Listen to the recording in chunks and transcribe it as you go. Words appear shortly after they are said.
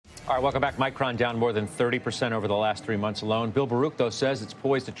All right, welcome back. Micron down more than 30% over the last 3 months alone. Bill Baruch, though, says it's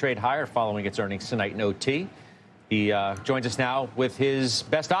poised to trade higher following its earnings tonight in OT. He joins us now with his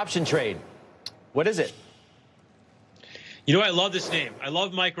best option trade. What is it? You know, I love this name. I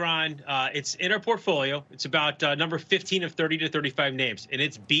love Micron. It's in our portfolio. It's about number 15 of 30 to 35 names, and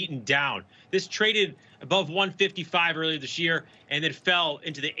it's beaten down. This traded above 155 earlier this year and then fell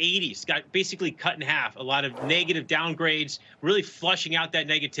into the 80s, got basically cut in half. A lot of negative downgrades, really flushing out that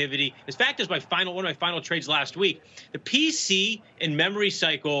negativity. In fact, as one of my final trades last week, the PC and memory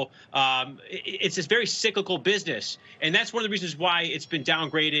cycle, it's this very cyclical business, and that's one of the reasons why it's been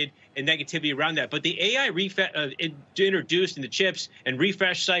downgraded and negativity around that. But the AI introduced in the chips and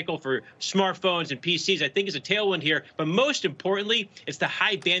refresh cycle for smartphones and PCs, I think, is a tailwind here. But most importantly, it's the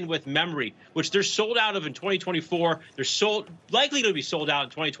high bandwidth memory, which they're sold out of in 2024. They're likely to be sold out in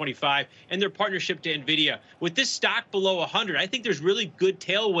 2025, and their partnership to NVIDIA. With this stock below 100, I think there's really good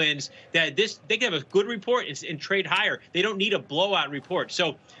tailwinds that they can have a good report and trade higher. They don't need a blowout report.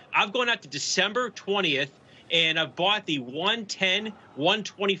 So I've gone out to December 20th, and I've bought the 110,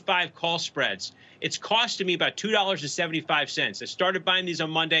 125 call spreads. It's costing me about $2.75. I started buying these on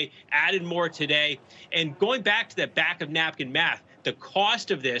Monday, added more today. And going back to that back of napkin math, the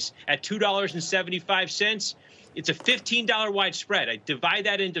cost of this at $2.75, it's a $15 wide spread. I divide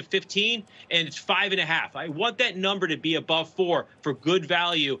that into 15, and it's 5.5. I want that number to be above 4 for good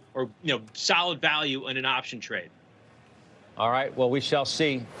value or solid value in an option trade. All right. Well, we shall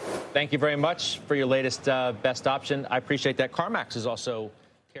see. Thank you very much for your latest best option. I appreciate that. CarMax is also